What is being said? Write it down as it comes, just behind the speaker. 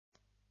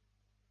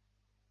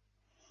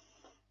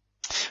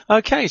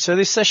Okay, so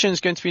this session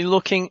is going to be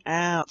looking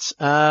at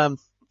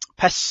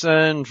pests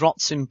and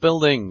rots in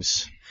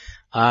buildings.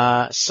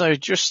 So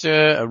just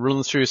a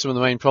run through some of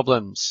the main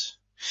problems.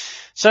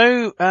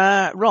 So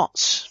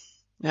rots.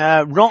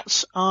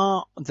 Rots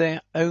are their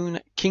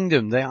own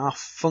kingdom. They are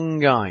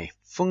fungi.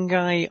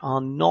 Fungi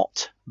are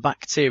not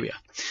bacteria.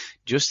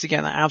 Just to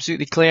get that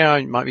absolutely clear,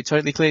 it might be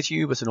totally clear to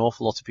you, but an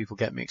awful lot of people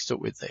get mixed up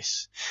with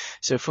this.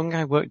 So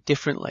fungi work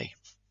differently.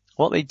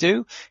 What they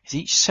do is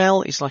each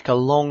cell is like a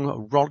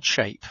long rod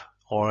shape,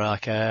 or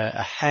like a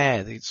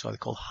hair. That's what they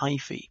call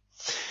hyphae.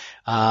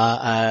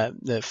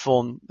 That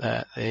form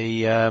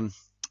the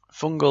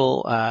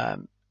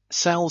fungal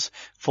cells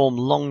form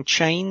long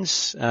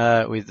chains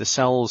with the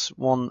cells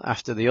one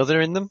after the other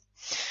in them,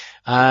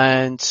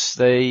 and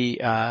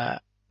the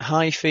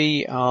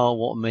hyphae are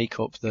what make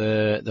up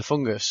the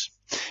fungus.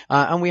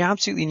 And we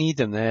absolutely need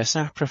them. They're a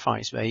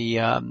sacrifice. They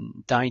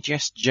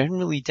digest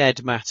generally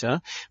dead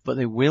matter, but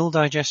they will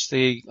digest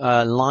the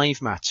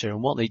live matter.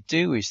 And what they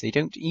do is they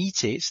don't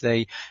eat it.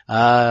 They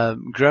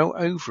grow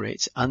over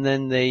it, and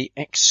then they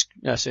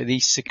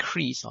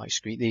secrete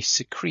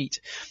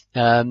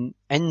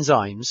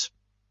enzymes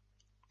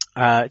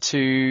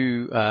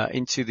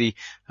into the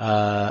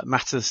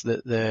matters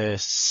that they're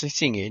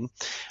sitting in,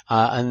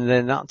 and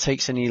then that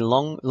takes any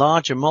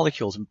larger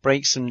molecules and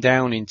breaks them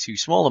down into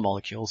smaller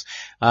molecules,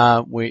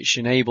 which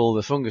enable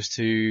the fungus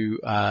to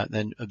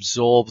then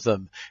absorb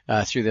them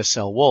through their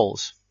cell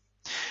walls.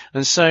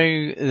 And so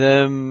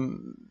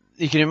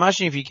you can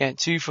imagine if you get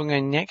two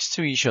fungi next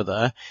to each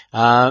other,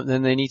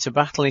 then they need to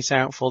battle it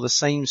out for the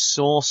same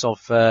source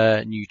of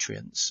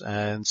nutrients.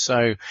 And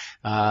so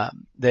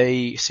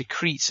they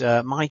secrete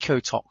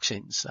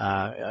mycotoxins,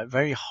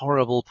 very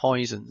horrible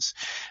poisons,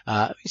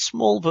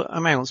 small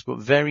amounts, but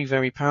very,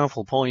 very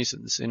powerful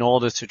poisons, in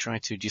order to try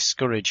to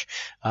discourage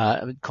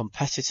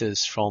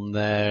competitors from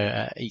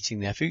eating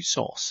their food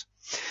source.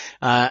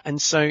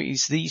 And so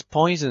it's these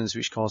poisons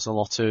which cause a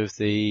lot of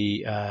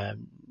the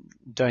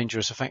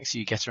dangerous effects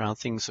you get around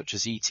things such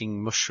as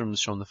eating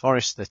mushrooms from the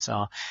forest that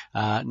are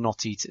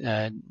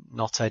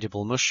not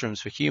edible mushrooms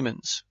for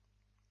humans.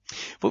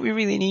 But we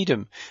really need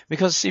them,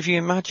 because if you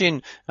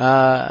imagine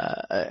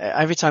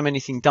every time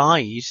anything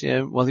died,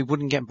 well, it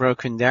wouldn't get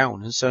broken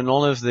down, and so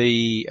none of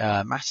the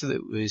matter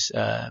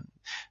that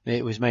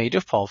it was made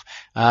up of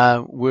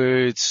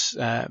would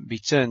be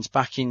turned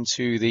back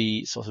into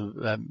the sort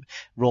of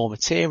raw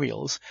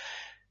materials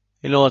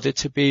in order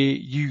to be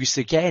used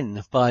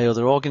again by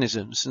other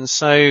organisms. And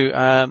so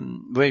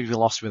we'd be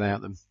lost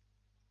without them.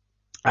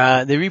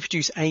 They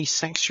reproduce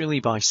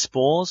asexually by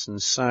spores,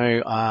 and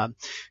so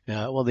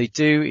what they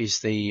do is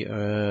they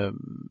grow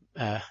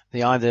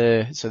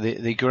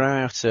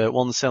out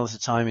one cell at a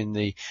time in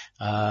these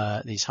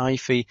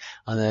hyphae,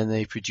 and then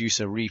they produce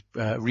a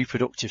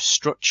reproductive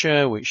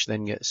structure, which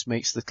then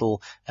makes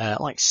little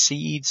like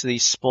seeds.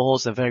 These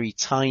spores are very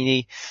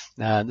tiny,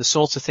 the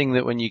sort of thing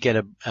that when you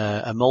get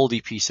a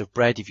moldy piece of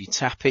bread, if you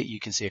tap it,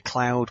 you can see a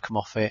cloud come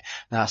off it.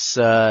 That's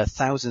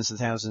thousands and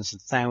thousands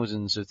and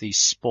thousands of these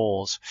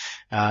spores.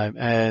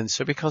 And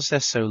so because they're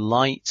so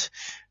light,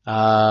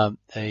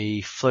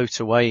 they float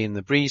away in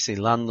the breeze, they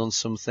land on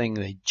something,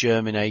 they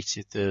germinate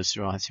if there's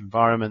the right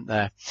environment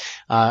there,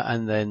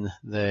 and then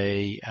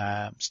they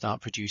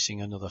start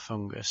producing another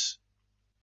fungus.